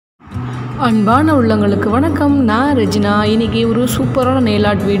அன்பான உள்ளங்களுக்கு வணக்கம். நான் ரெஜினா. இன்றைக்கி ஒரு சூப்பரான நெயில்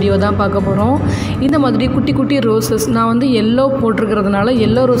ஆர்ட் வீடியோ தான் பார்க்க போகிறோம். இந்த மாதிரி குட்டி குட்டி ரோசஸ் நான் வந்து எல்லோ போட்டிருக்கிறதுனால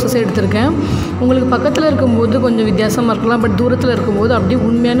எல்லோ ரோசஸை எடுத்திருக்கேன். உங்களுக்கு பக்கத்தில் இருக்கும்போது கொஞ்சம் வித்தியாசமாக இருக்கலாம், பட் தூரத்தில் இருக்கும்போது அப்படியே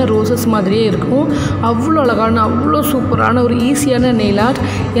உண்மையான ரோசஸ் மாதிரியே இருக்கும். அவ்வளோ அழகான அவ்வளோ சூப்பரான ஒரு ஈஸியான நெயில் ஆர்ட்.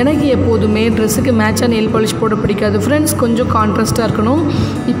 எனக்கு எப்போதுமே ட்ரெஸ்ஸுக்கு மேட்சாக நெயில் பாலிஷ் போட பிடிக்காது ஃப்ரெண்ட்ஸ், கொஞ்சம் கான்ட்ராஸ்ட்டாக இருக்கணும்.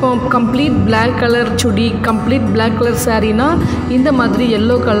 இப்போ கம்ப்ளீட் பிளாக் கலர் சுடி, கம்ப்ளீட் பிளாக் கலர் சாரீனா இந்த மாதிரி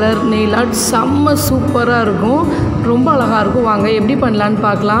எல்லோ கலர் நெயில் ஆர்ட் செம்ம சூப்பராக இருக்கும், ரொம்ப அழகாக இருக்கும். வாங்க எப்படி பண்ணலான்னு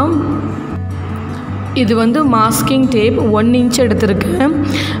பார்க்கலாம். இது வந்து மாஸ்கிங் டேப் 1 இன்ச் எடுத்திருக்கேன்.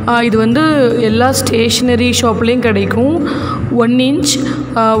 இது வந்து எல்லா ஸ்டேஷ்னரி ஷாப்லேயும் கிடைக்கும். 1 இன்ச்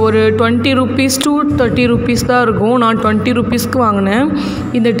ஒரு 20 rupees to 30 rupees தான் இருக்கும். நான் 20 rupeesக்கு வாங்கினேன்.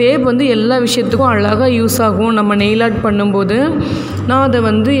 இந்த டேப் வந்து எல்லா விஷயத்துக்கும் அழகாக யூஸ் ஆகும். நம்ம நெயில் ஆர்ட் பண்ணும்போது நான் அதை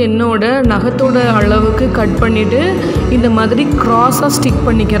வந்து என்னோட நகத்தோட அளவுக்கு கட் பண்ணிவிட்டு இந்த மாதிரி க்ராஸாக ஸ்டிக்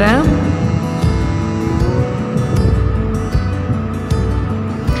பண்ணிக்கிறேன்.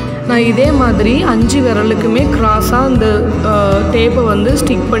 நான் இதே மாதிரி 5 விரலுக்குமே க்ராஸாக இந்த டேப்பை வந்து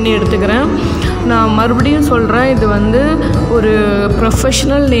ஸ்டிக் பண்ணி எடுத்துக்கிறேன். நான் மறுபடியும் சொல்கிறேன், இது வந்து ஒரு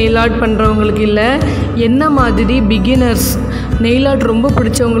ப்ரொஃபஷ்னல் நெயில் ஆர்ட் பண்ணுறவங்களுக்கு இல்லை, என்ன மாதிரி பிகினர்ஸ் நெயில் ஆர்ட் ரொம்ப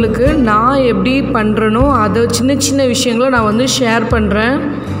பிடிச்சவங்களுக்கு நான் எப்படி பண்ணுறேனோ அதை சின்ன சின்ன விஷயங்களை நான் வந்து ஷேர் பண்ணுறேன்.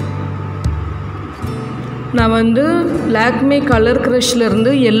 நான் வந்து லாக்மே கலர்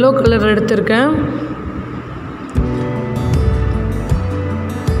க்ரஷ்லேருந்து எல்லோ கலர் எடுத்திருக்கேன்.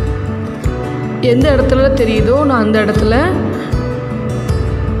 எந்த இடத்துல தெரியுதோ நான் அந்த இடத்துல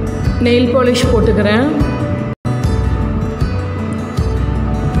நெயில் பாலிஷ் போட்டுக்கிறேன்.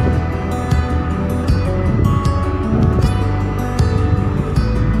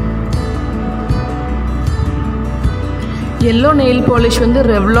 எல்லோ நெயில் பாலிஷ் வந்து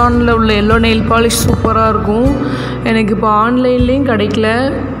ரெவ்லானில் உள்ள எல்லோ நெயில் பாலிஷ் சூப்பராக இருக்கும். எனக்கு இப்போ ஆன்லைன்லேயும் கிடைக்கல,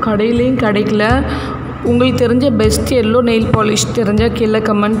 கடையிலையும் கிடைக்கல. உங்களுக்கு தெரிஞ்ச பெஸ்ட் எல்லோ நெயில் பாலிஷ் தெரிஞ்சால் கீழே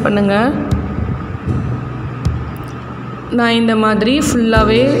கமெண்ட் பண்ணுங்கள். நான் இந்த மாதிரி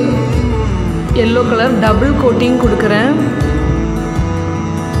ஃபுல்லாகவே எல்லோ கலர் டபுள் கோட்டிங் கொடுக்குறேன்.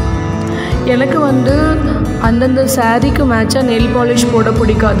 எனக்கு வந்து அந்தந்த சாரீக்கு மேட்சாக நெயில் பாலிஷ் போட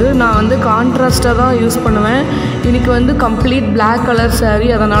பிடிக்காது. நான் வந்து கான்ட்ராஸ்ட்டாக தான் யூஸ் பண்ணுவேன். இன்றைக்கி வந்து கம்ப்ளீட் பிளாக் கலர் சாரீ,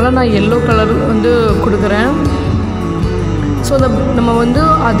 அதனால் நான் எல்லோ கலர் வந்து கொடுக்குறேன். ஸோ நம்ம வந்து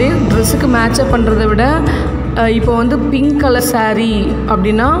அதே ட்ரெஸ்ஸுக்கு மேட்சப் பண்ணுறதை விட இப்போ வந்து பிங்க் கலர் சாரீ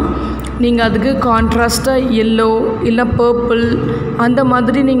அப்படின்னா நீங்கள் அதுக்கு கான்ட்ராஸ்ட்டாக எல்லோ இல்லை பர்பிள் அந்த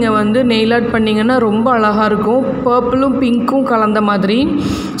மாதிரி நீங்கள் வந்து நெயில் ஆர்ட் பண்ணிங்கன்னா ரொம்ப அழகாக இருக்கும். பர்பிளும் பிங்க்கும் கலந்த மாதிரி.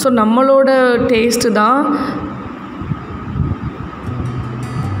 ஸோ நம்மளோட டேஸ்ட்டு தான்.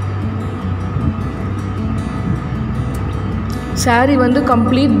 சாரீ வந்து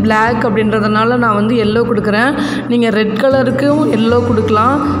கம்ப்ளீட் பிளாக் அப்படின்றதுனால நான் வந்து எல்லோ கொடுக்குறேன். நீங்கள் ரெட் கலருக்கும் எல்லோ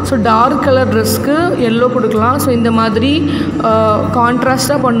கொடுக்கலாம். ஸோ டார்க் கலர் ட்ரெஸ்க்கு எல்லோ கொடுக்கலாம். ஸோ இந்த மாதிரி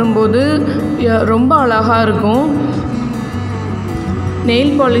கான்ட்ராஸ்ட்டாக பண்ணும்போது ரொம்ப அழகாக இருக்கும்.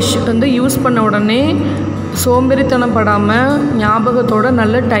 நெயில் பாலிஷ் வந்து யூஸ் பண்ண உடனே சோம்பேறித்தனம் படாமல் ஞாபகத்தோடு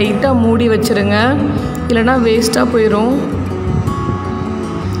நல்லா டைட்டாக மூடி வச்சுருங்க, இல்லைனா வேஸ்ட்டாக போயிடும்.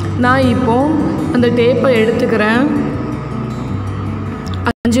 நான் இப்போது அந்த டேப்பை எடுத்துக்கிறேன்.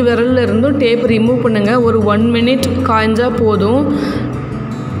 5 விரலில் இருந்தும் டேப் ரிமூவ் பண்ணுங்கள். ஒரு 1 minute காய்ஞ்சால் போதும்.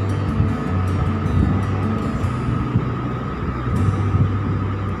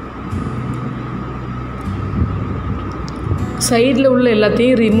 சைடில் உள்ள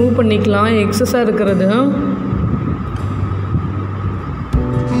எல்லாத்தையும் ரிமூவ் பண்ணிக்கலாம், எக்ஸஸாக இருக்கிறது.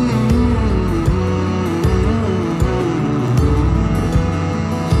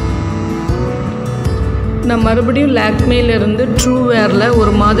 நான் மறுபடியும் லாக்மேலேருந்து ட்ரூ வேரில்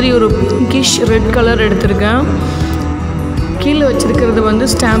ஒரு மாதிரி ஒரு பிங்கிஷ் ரெட் கலர் எடுத்திருக்கேன். கீழே வச்சுருக்கிறது வந்து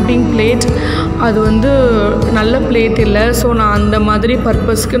ஸ்டாம்பிங் பிளேட். அது வந்து நல்ல பிளேட் இல்லை. ஸோ நான் அந்த மாதிரி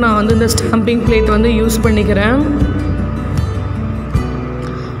பர்பஸ்க்கு நான் வந்து இந்த ஸ்டாம்பிங் பிளேட் வந்து யூஸ் பண்ணிக்கிறேன்.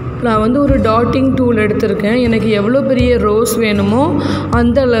 நான் வந்து ஒரு டாட்டிங் டூல் எடுத்திருக்கேன். எனக்கு எவ்வளோ பெரிய ரோஸ் வேணுமோ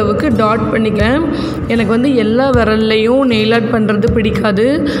அந்த அளவுக்கு டாட் பண்ணிக்கிறேன். எனக்கு வந்து எல்லா விரல்லையும் நெயில் ஆர்ட் பண்ணுறது பிடிக்காது.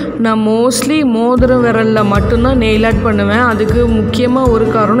 நான் மோஸ்ட்லி மோதிர விரலில் மட்டும்தான் நெயில் ஆர்ட் பண்ணுவேன். அதுக்கு முக்கியமாக ஒரு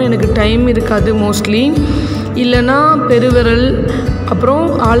காரணம், எனக்கு டைம் இருக்காது மோஸ்ட்லி. இல்லைனா பெருவிரல் அப்புறம்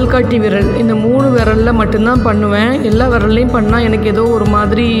ஆள்காட்டி விரல், இந்த 3 விரலில் மட்டும்தான் பண்ணுவேன். எல்லா விரல்லையும் பண்ணால் எனக்கு ஏதோ ஒரு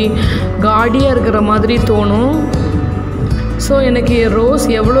மாதிரி காடியாக இருக்கிற மாதிரி தோணும். ஸோ எனக்கு ரோஸ்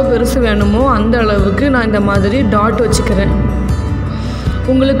எவ்வளோ பெருசு வேணுமோ அந்த அளவுக்கு நான் இந்த மாதிரி டாட் வச்சுக்கிறேன்.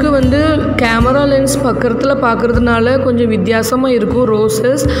 உங்களுக்கு வந்து கேமரா லென்ஸ் பக்கத்தில் பார்க்குறதுனால கொஞ்சம் வித்தியாசமாக இருக்கும்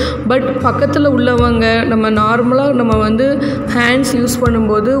ரோசஸ். பட் பக்கத்தில் உள்ளவங்க நம்ம வந்து ஹேண்ட்ஸ் யூஸ்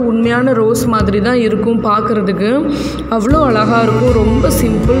பண்ணும்போது உண்மையான ரோஸ் மாதிரி தான் இருக்கும் பார்க்குறதுக்கு. அவ்வளோ அழகாக இருக்கும். ரொம்ப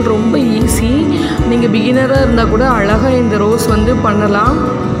சிம்பிள், ரொம்ப ஈஸி. நீங்கள் பிகினராக இருந்தால் கூட அழகாக இந்த ரோஸ் வந்து பண்ணலாம்.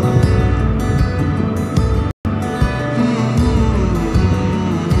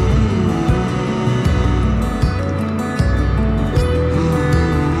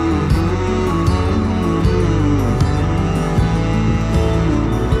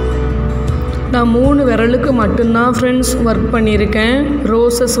 நான் 3 விரலுக்கு மட்டும்தான் ஃப்ரெண்ட்ஸ் ஒர்க் பண்ணியிருக்கேன்.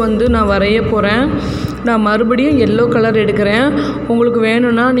 ரோசஸ் வந்து நான் வரைய போகிறேன். நான் மறுபடியும் எல்லோ கலர் எடுக்கிறேன். உங்களுக்கு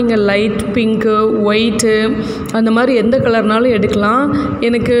வேணும்னா நீங்கள் லைட் பிங்க்கு, ஒயிட்டு அந்த மாதிரி எந்த கலர்னாலும் எடுக்கலாம்.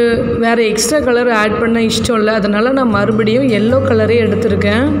 எனக்கு வேறு எக்ஸ்ட்ரா கலர் ஆட் பண்ண இஷ்டம் இல்லை. அதனால் நான் மறுபடியும் எல்லோ கலரே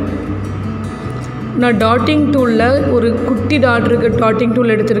எடுத்திருக்கேன். நான் டாட்டிங் டூலில் ஒரு குட்டி டாட் இருக்க டாட்டிங்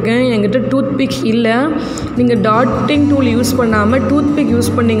டூல் எடுத்திருக்கேன். என்கிட்ட டூத் பிக் இல்லை. நீங்கள் டாட்டிங் டூல் யூஸ் பண்ணாமல் டூத் பிக் யூஸ்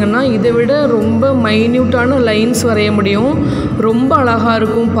பண்ணிங்கன்னா இதை விட ரொம்ப மைன்யூட்டான லைன்ஸ் வரைய முடியும். ரொம்ப அழகாக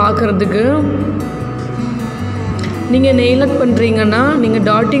இருக்கும் பார்க்குறதுக்கு. நீங்கள் நெயில் ஆர்ட் பண்ணுறீங்கன்னா நீங்கள்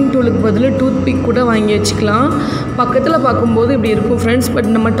டாட்டிங் டூலுக்கு பதில் டூத் பிக் கூட வாங்கி வச்சுக்கலாம். பக்கத்தில் பார்க்கும்போது இப்படி இருக்கும் ஃப்ரெண்ட்ஸ்.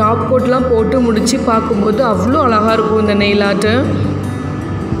 பட் நம்ம டாப் கோட்லாம் போட்டு முடித்து பார்க்கும்போது அவ்வளோ அழகாக இருக்கும் இந்த நெயில் ஆர்ட்டு.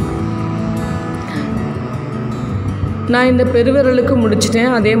 நான் இந்த பெருவிரலுக்கு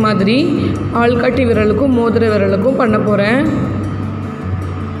முடிச்சிட்டேன். அதே மாதிரி ஆள்காட்டி விரலுக்கும் மோதிர விரலுக்கும் பண்ண போகிறேன்.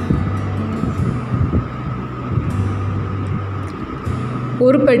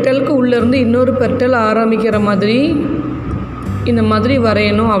 ஒரு பெட்டலுக்கு உள்ளேருந்து இன்னொரு பெட்டல் ஆரம்பிக்கிற மாதிரி இந்த மாதிரி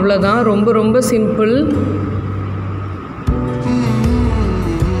வரையணும். அவ்வளோதான். ரொம்ப ரொம்ப சிம்பிள்.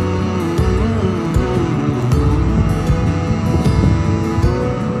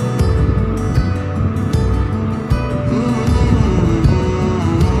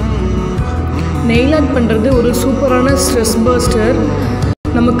 நெயில் ஆர்ட் பண்ணுறது ஒரு சூப்பரான ஸ்ட்ரெஸ் பஸ்டர்.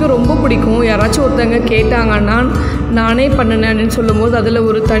 நமக்கு ரொம்ப பிடிக்கும். யாராச்சும் ஒருத்தங்க கேட்டாங்கன்னா நானே பண்ணினேன் அப்படின்னு சொல்லும்போது அதில்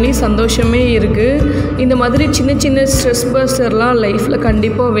ஒரு தனி சந்தோஷமே இருக்குது. இந்த மாதிரி சின்ன சின்ன ஸ்ட்ரெஸ் பஸ்டர்லாம் லைஃப்பில்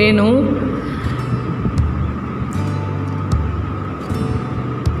கண்டிப்பாக வேணும்.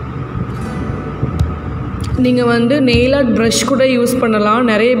 நீங்கள் வந்து நெயில் ஆர்ட் ப்ரஷ் கூட யூஸ் பண்ணலாம்.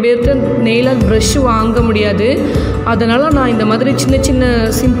 நிறைய பேர்த்து நெயில் ஆர்ட் ப்ரஷ் வாங்க முடியாது. அதனால் நான் இந்த மாதிரி சின்ன சின்ன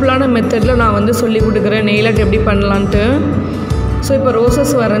சிம்பிளான மெத்தடில் நான் வந்து சொல்லி கொடுக்குறேன் நெயில் ஆர்ட் எப்படி பண்ணலான்ட்டு. ஸோ இப்போ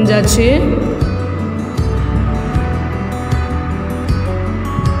ரோசஸ் வரைஞ்சாச்சு.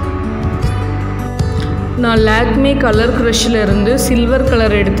 நான் லாக்மே கலர் க்ரஷ்ஷில் இருந்து சில்வர்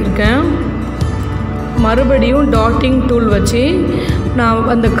கலர் எடுத்திருக்கேன். மறுபடியும் டாட்டிங் டூல் வச்சு நான்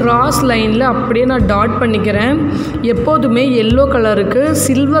அந்த கிராஸ் லைனில் அப்படியே நான் டாட் பண்ணிக்கிறேன். எப்போதுமே எல்லோ கலருக்கு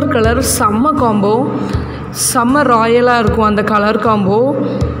சில்வர் கலர் செம்ம காம்போ, செம்ம ராயலாக இருக்கும் அந்த கலர் காம்போ.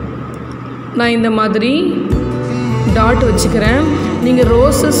 நான் இந்த மாதிரி டாட் வச்சுக்கிறேன். நீங்கள்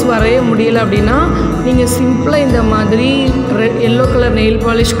ரோசஸ் வரைய முடியலை அப்படின்னா நீங்கள் சிம்பிளாக இந்த மாதிரி எல்லோ கலர் நெயில்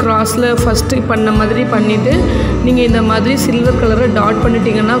பாலிஷ் கிராஸில் ஃபஸ்ட்டு பண்ண மாதிரி பண்ணிவிட்டு நீங்கள் இந்த மாதிரி சில்வர் கலரை டாட்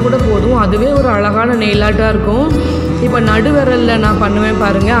பண்ணிட்டீங்கன்னா கூட போதும். அதுவே ஒரு அழகான நெயில் ஆர்ட்டாக இருக்கும். இப்போ நடுவிரலில் நான் பண்ணுவேன்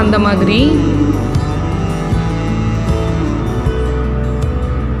பாருங்கள், அந்த மாதிரி.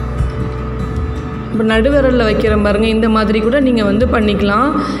 இப்போ நடுவிரலில் வைக்கிறேன் பாருங்கள். இந்த மாதிரி கூட நீங்கள் வந்து பண்ணிக்கலாம்.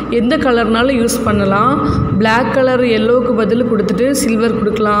 எந்த கலர்னாலும் யூஸ் பண்ணலாம். பிளாக் கலர் எல்லோவுக்கு பதில் கொடுத்துட்டு சில்வர்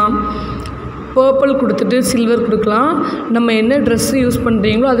கொடுக்கலாம், பர்பிள் கொடுத்துட்டு சில்வர் கொடுக்கலாம். நம்ம என்ன ட்ரெஸ்ஸு யூஸ்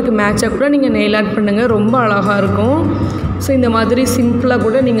பண்ணுறீங்களோ அதுக்கு மேட்சாக கூட நீங்கள் நெயில் ஆர்ட் பண்ணுங்கள். ரொம்ப அழகாக இருக்கும். ஸோ இந்த மாதிரி சிம்பிளாக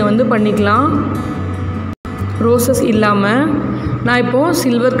கூட நீங்கள் வந்து பண்ணிக்கலாம் ரோசஸ் இல்லாமல். நான் இப்போது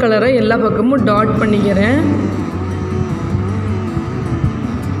சில்வர் கலரை எல்லா பக்கமும் டாட் பண்ணிக்கிறேன்.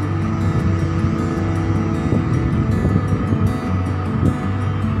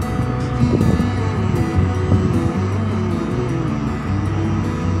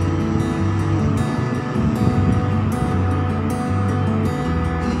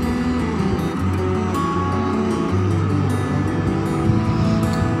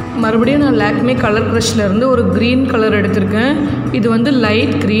 மறுபடியும் நான் லாக்மே கலர் க்ரஷ்ல இருந்து ஒரு க்ரீன் கலர் எடுத்திருக்கேன். இது வந்து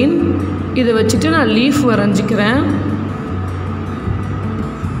லைட் க்ரீன். இதை வச்சுட்டு நான் லீஃப் வரைஞ்சிக்கிறேன்.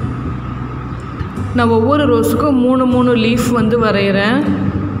 நான் ஒவ்வொரு ரோஸுக்கும் 3 லீஃப் வந்து வரைகிறேன்.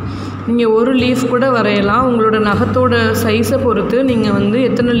 நீங்கள் ஒரு லீஃப் கூட வரையலாம். உங்களோட நகத்தோட சைஸை பொறுத்து நீங்கள் வந்து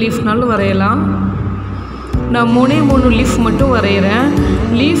எத்தனை லீஃப்னாலும் வரையலாம். நான் 3 லீஃப் மட்டும் வரைகிறேன்.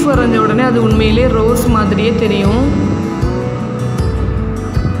 லீஃப் வரைஞ்ச உடனே அது உண்மையிலே ரோஸ் மாதிரியே தெரியும்.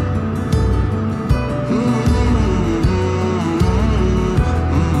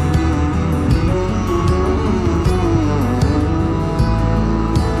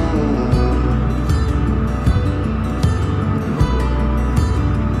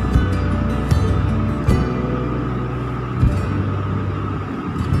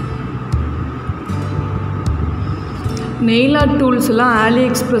 நெயில் ஆர்ட் டூல்ஸ் எல்லாம் ஆலி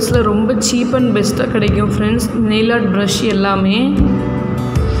எக்ஸ்பிரஸில் ரொம்ப சீப் அண்ட் பெஸ்ட்டாக கிடைக்கும் ஃப்ரெண்ட்ஸ். நெயில் ஆர்ட் ப்ரஷ் எல்லாமே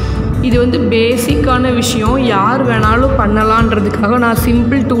இது வந்து பேசிக்கான விஷயம், யார் வேணாலும் பண்ணலான்றதுக்காக நான்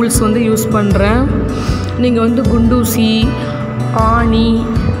சிம்பிள் டூல்ஸ் வந்து யூஸ் பண்ணுறேன். நீங்கள் வந்து குண்டூசி, ஆணி,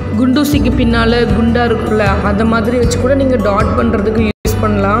 குண்டூசிக்கு பின்னால் குண்டாக இருக்குல்ல அந்த மாதிரி வச்சு கூட நீங்கள் டாட் பண்ணுறதுக்கு யூஸ்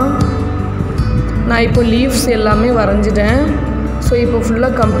பண்ணலாம். நான் இப்போ லீவ்ஸ் எல்லாமே வரைஞ்சிட்டேன். ஸோ இப்போ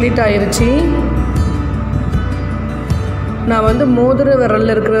ஃபுல்லாக கம்ப்ளீட் ஆயிடுச்சு. நான் வந்து மோதிர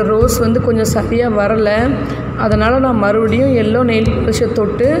விரலில் இருக்கிற ரோஸ் வந்து கொஞ்சம் சரியாக வரலை, அதனால் நான் மறுபடியும் எல்லோ நெயில் பாலிஷை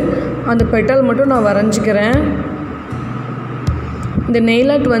தொட்டு அந்த பெட்டல் மட்டும் நான் வரைஞ்சிக்கிறேன். இந்த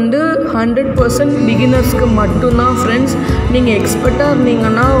நெயில் ஆர்ட் வந்து 100% பிகினர்ஸ்க்கு மட்டும்தான் ஃப்ரெண்ட்ஸ். நீங்கள் எக்ஸ்பர்ட்டாக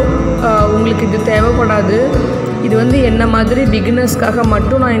இருந்தீங்கன்னா உங்களுக்கு இது தேவைப்படாது. இது வந்து என்ன மாதிரி பிகினர்ஸ்க்காக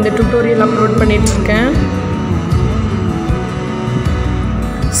மட்டும் நான் இந்த டியூட்டோரியல் அப்லோட் பண்ணிகிட்ருக்கேன்.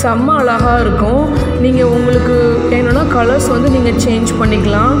 செம்ம அழகாக இருக்கும். நீங்கள் உங்களுக்கு வேணும்னா கலர்ஸ் வந்து நீங்கள் சேஞ்ச்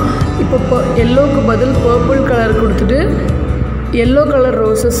பண்ணிக்கலாம். இப்போ எல்லோவுக்கு பதில் பர்பிள் கலர் கொடுத்துட்டு எல்லோ கலர்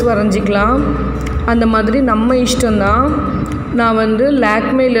ரோசஸ் வரைஞ்சிக்கலாம். அந்த மாதிரி நம்ம இஷ்டம்தான். நான் வந்து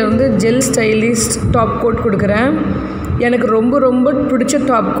லாக்மேலேருந்து ஜெல் ஸ்டைலிஸ்ட் டாப் கோட் கொடுக்குறேன். எனக்கு ரொம்ப ரொம்ப பிடிச்ச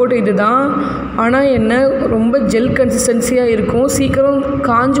டாப் கோட் இது தான். ஆனால் என்ன ரொம்ப ஜெல் கன்சிஸ்டன்சியாக இருக்கும், சீக்கிரம்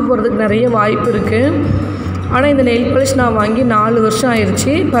காஞ்சி போகிறதுக்கு நிறைய வாய்ப்பு இருக்குது. ஆனால் இந்த நெயில் பாலிஷ் நான் வாங்கி 4 வருஷம்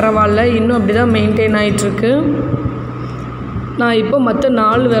ஆயிடுச்சு. பரவாயில்ல, இன்னும் அப்படி தான் மெயின்டைன் ஆகிட்டுருக்கு. நான் இப்போ மற்ற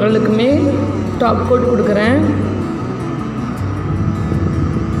 4 விரலுக்குமே டாப் கோட் கொடுக்குறேன்.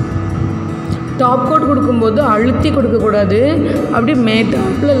 டாப் கோட் கொடுக்கும்போது அழுத்தி கொடுக்கக்கூடாது, அப்படி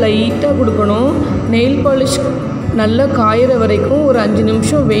மேட்டாப்பில் லைட்டாக கொடுக்கணும். நெயில் பாலிஷ் நல்லா காயிற வரைக்கும் ஒரு 5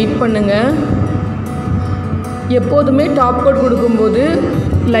 நிமிஷம் வெயிட் பண்ணுங்கள். எப்போதுமே டாப் கோட் கொடுக்கும்போது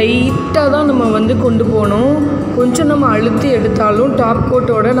லைட்டாக தான் நம்ம வந்து கொண்டு போகணும். கொஞ்சம் நம்ம அழுத்தி எடுத்தாலும் டாப்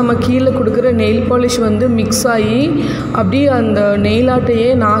கோட்டோட நம்ம கீழே கொடுக்குற நெயில் பாலிஷ் வந்து மிக்ஸ் ஆகி அப்படியே அந்த நெயில் ஆர்ட்டையே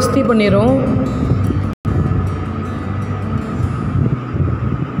நாஸ்தி பண்ணிடும்.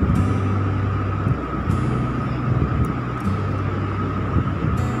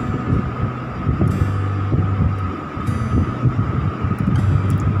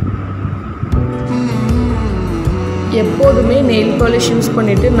 எப்போதுமே நெயில் பாலிஷ் யூஸ்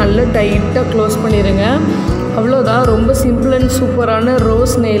பண்ணிவிட்டு நல்லா டைட்டாக க்ளோஸ் பண்ணிடுங்க. அவ்வளோதான், ரொம்ப சிம்பிள் அண்ட் சூப்பரான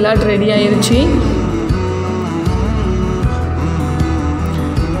ரோஸ் நெயில் ஆர்ட் ரெடி ஆயிடுச்சு.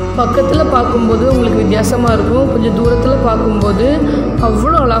 பக்கத்தில் பார்க்கும்போது உங்களுக்கு வித்தியாசமாக இருக்கும், கொஞ்சம் தூரத்தில் பார்க்கும்போது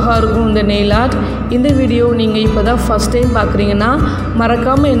அவ்வளோ அழகாக இருக்கும் இந்த நெயில் ஆர்ட். இந்த வீடியோ நீங்கள் இப்போ தான் ஃபஸ்ட் டைம் பார்க்குறீங்கன்னா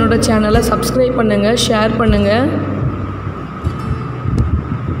மறக்காமல் என்னோடய சேனலை சப்ஸ்கிரைப் பண்ணுங்கள், ஷேர் பண்ணுங்கள்.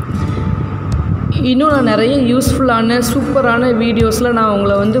 இன்னும் நான் நிறைய யூஸ்ஃபுல்லான சூப்பரான வீடியோஸில் நான்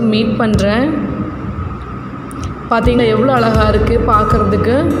உங்களை வந்து மீட் பண்ணுறேன். பார்த்தீங்கன்னா எவ்வளோ அழகாக இருக்குது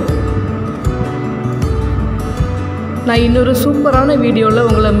பார்க்குறதுக்கு. நான் இன்னொரு சூப்பரான வீடியோவில்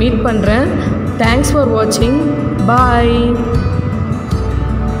உங்களை மீட் பண்ணுறேன். தேங்க்ஸ் ஃபார் வாட்சிங். பாய்.